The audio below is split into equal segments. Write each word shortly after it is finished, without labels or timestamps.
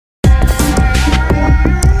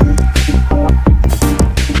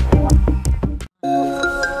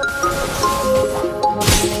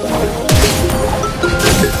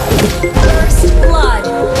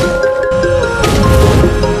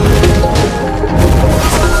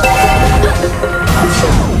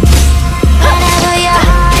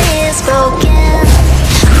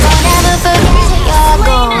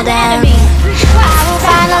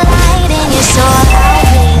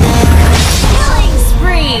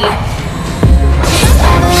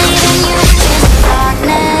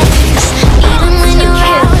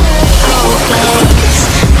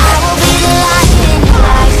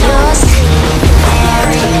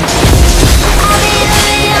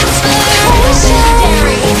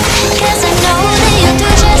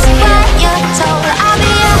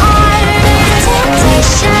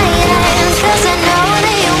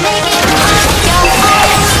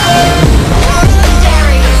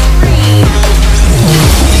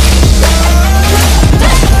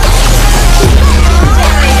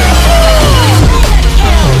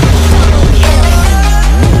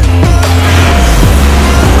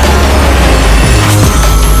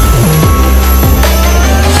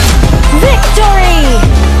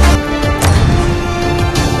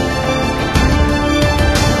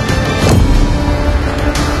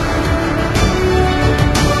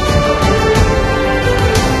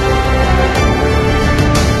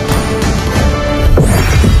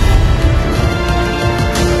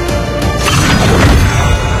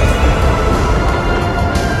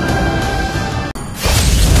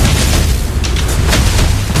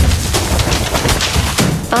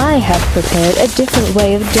have prepared a different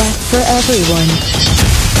way of death for everyone.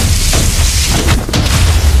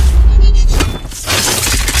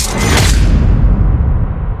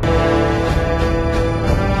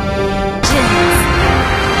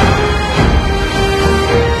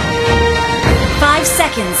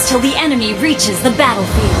 Till the enemy reaches the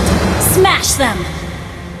battlefield. Smash them!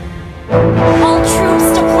 All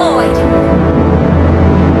troops deployed!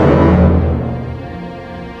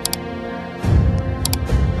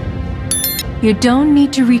 You don't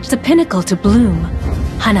need to reach the pinnacle to bloom,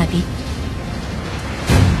 Hanabi.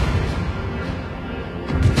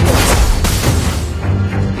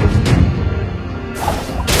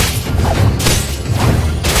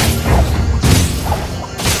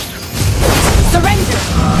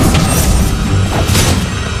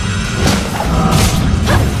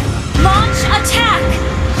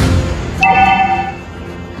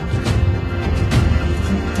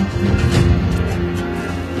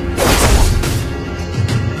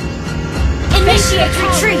 Initiate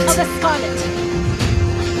retreat of the Scarlet.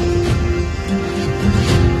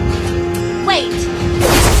 Wait.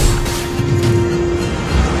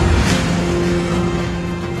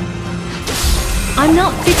 I'm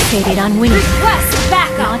not fixated on winning. Request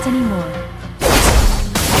backup. Not anymore.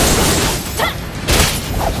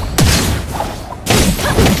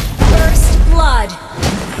 First blood.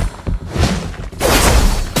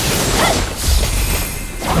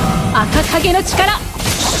 Akakage no chikara.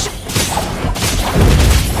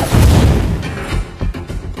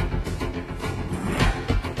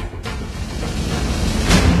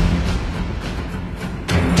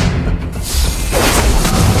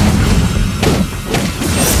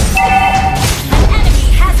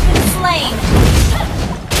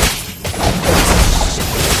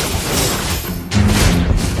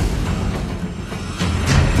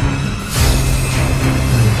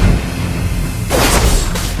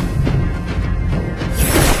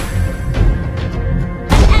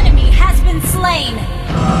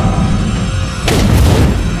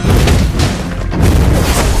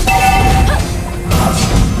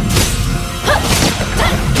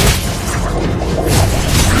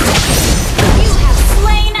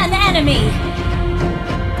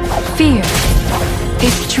 Fear.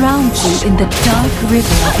 It drowns you in the dark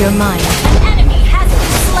river of your mind. An enemy has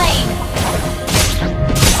been slain!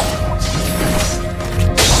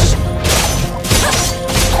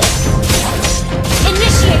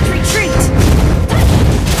 Initiate retreat!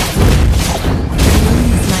 Moon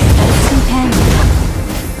is my best companion.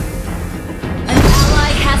 An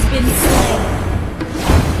ally has been slain.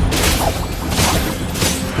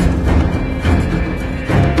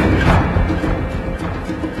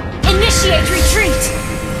 Initiate retreat!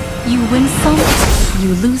 You win some, you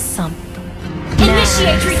lose some.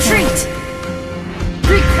 Initiate retreat!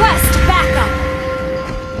 Request backup!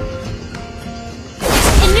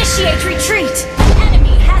 Initiate retreat!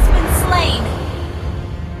 Enemy has been slain!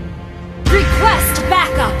 Request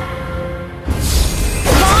backup!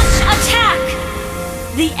 Launch attack!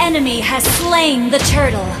 The enemy has slain the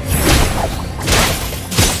turtle.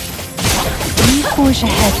 We forge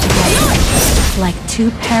ahead together, like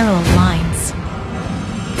two parallel lines.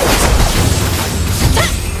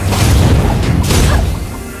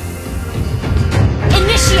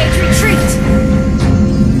 Initiate retreat!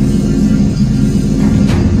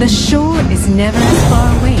 The shore is never as far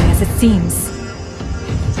away as it seems.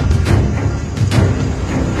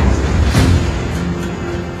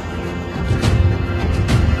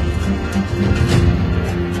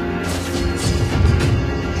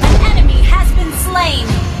 Slain.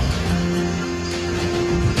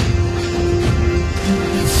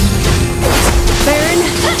 Burn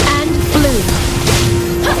and bloom.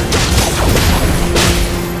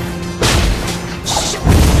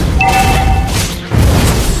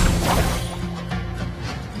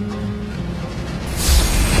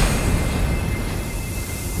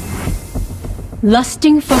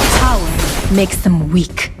 Lusting for power makes them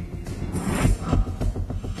weak.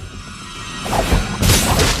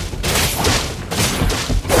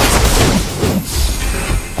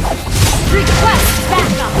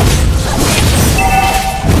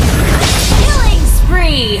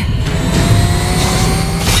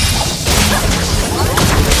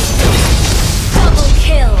 Double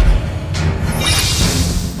kill!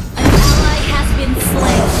 An ally has been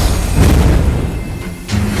slain.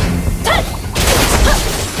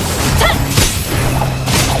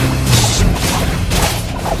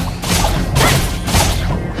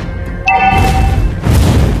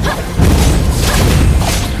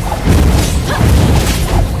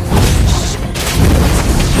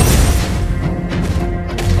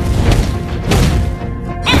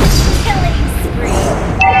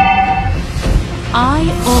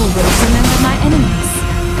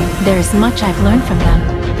 There is much I've learned from them.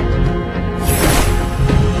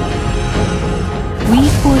 We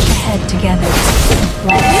forge ahead together,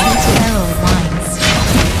 like two parallel lines.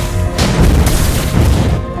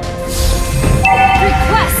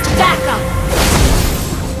 Request backup!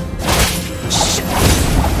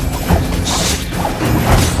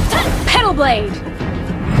 Pedal blade!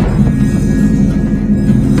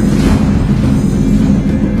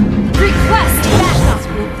 Request backup!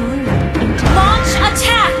 Launch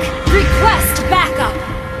attack! Request backup!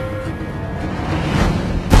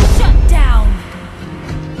 Shut down!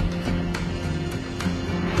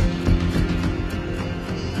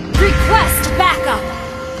 Request backup!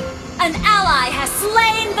 An ally has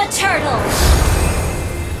slain the turtle!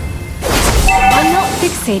 I'm not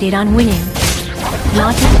fixated on winning.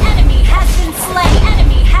 Not An enemy has been slain!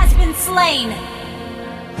 Enemy has been slain!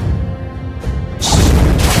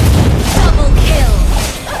 Double kill!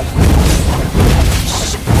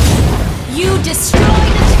 You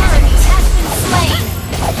destroyed the turret! Has been slain!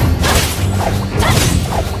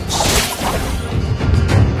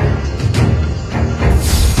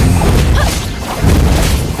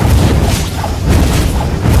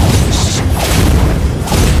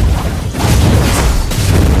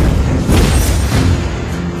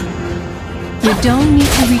 You don't need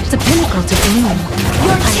to reach the pinnacle to bloom.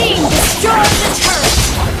 Your team destroyed the turret!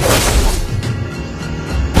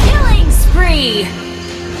 Killing spree!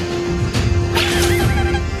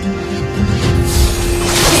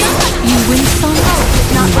 You win some,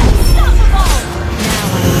 Not unstoppable! now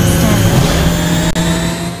I understand.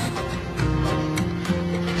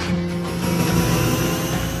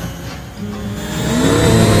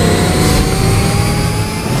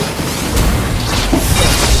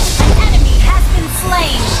 An enemy has been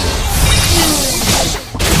slain!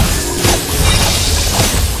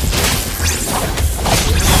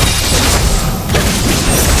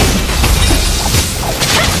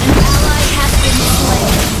 An ally has been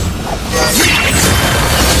slain!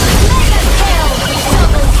 Mega kill!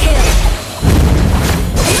 Double kill!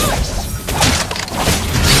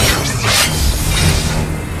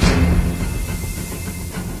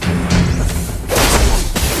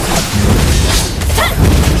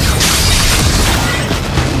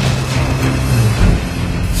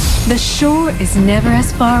 The shore is never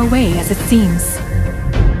as far away as it seems.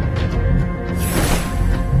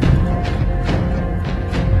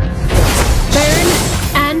 Burn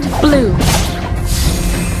and bloom.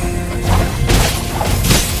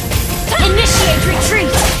 Initiate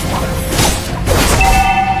retreat!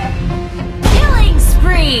 Killing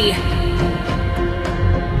spree!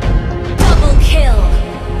 Double kill!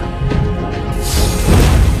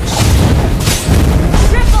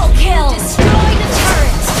 Triple kill! Destroy the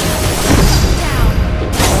turret! Down!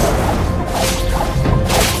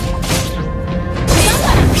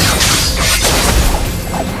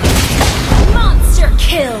 Monster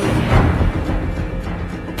kill!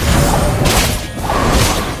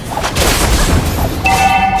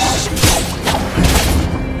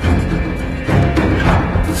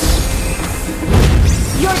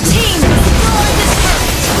 Your team destroyed the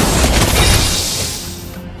turret!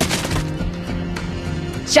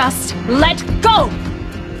 Just let go!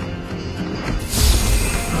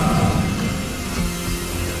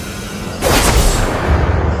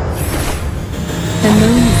 The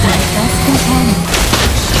moon is my best companion.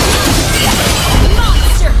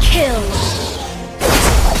 Monster kill!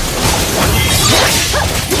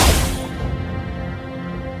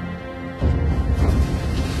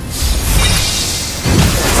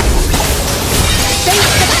 Face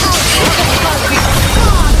the power of the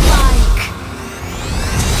godlike!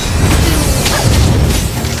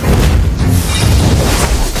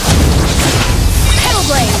 Pedal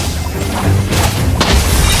blade!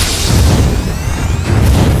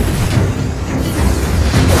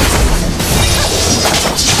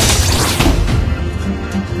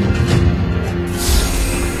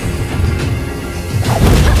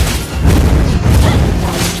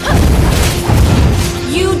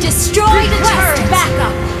 You destroyed the turret!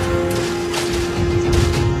 Backup!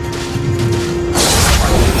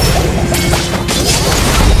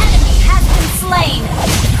 An enemy has been slain!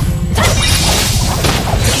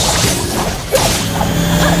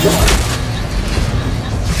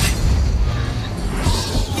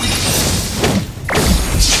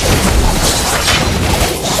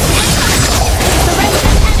 Surrender!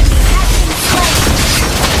 An enemy has been slain!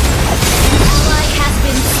 Ally has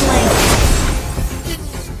been slain!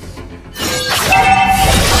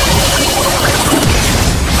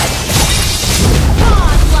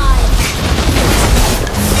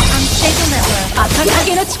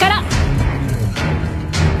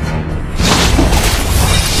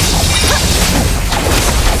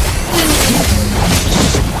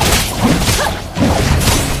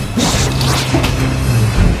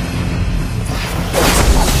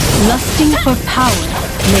 for power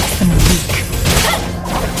makes them weak.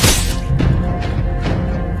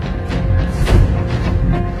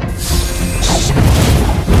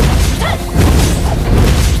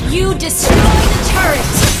 You destroy the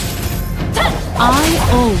turret! I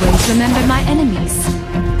always remember my enemies.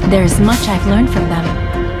 There's much I've learned from them.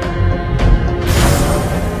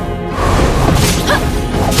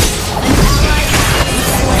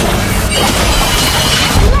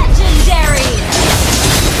 Legendary!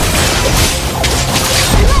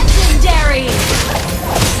 Legendary!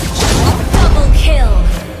 Double kill!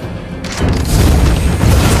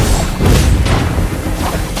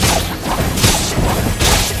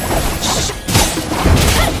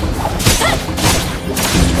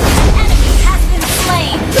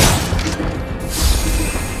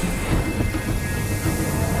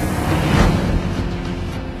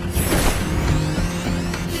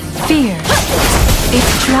 Fear. It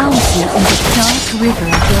drowns you in the dark river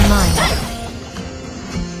of your mind.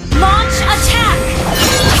 Launch attack!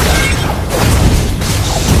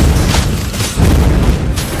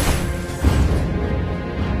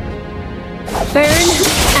 Burn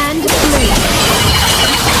and bleed.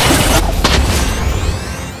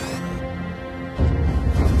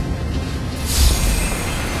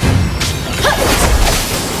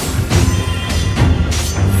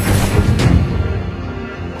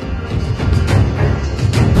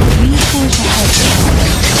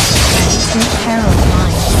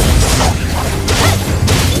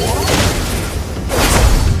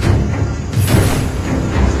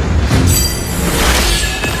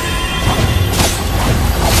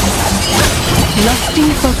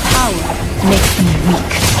 Lusting for power makes them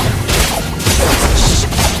weak.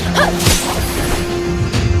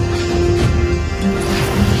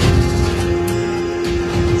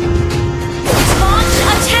 Launch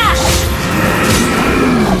attack!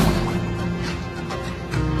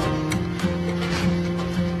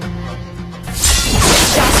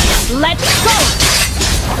 Just let go!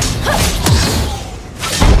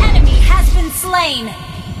 An enemy has been slain!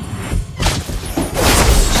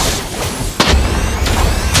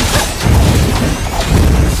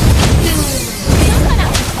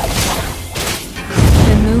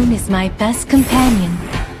 Is my best companion.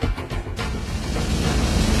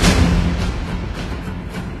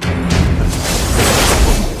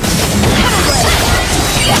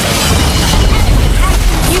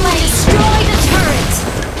 You may destroy the turret!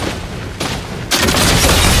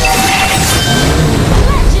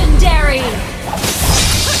 Legendary!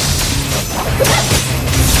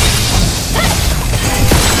 The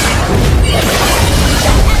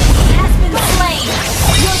enemy has been slain!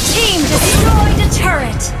 Your team destroyed a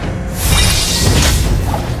turret!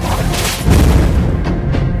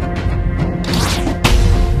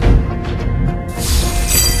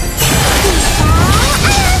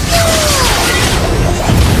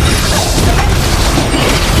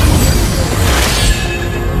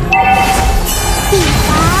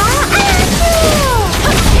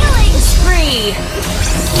 Killing spree!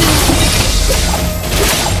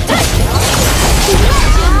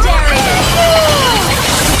 Legendary!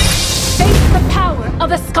 Face the power of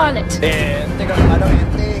the Scarlet. Teka, ano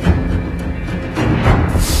hindi?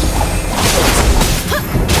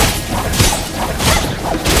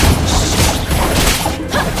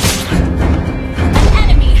 An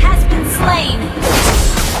enemy has been slain!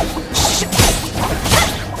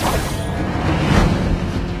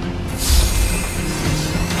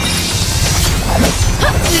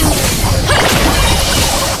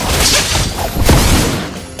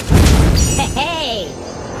 Hey,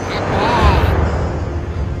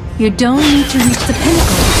 You don't need to reach the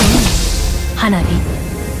pinnacle to gain. Hanabi.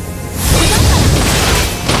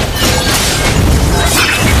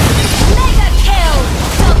 Mega kill!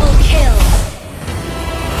 Double kill!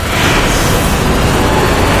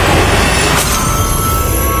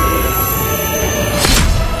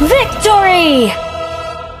 Victory!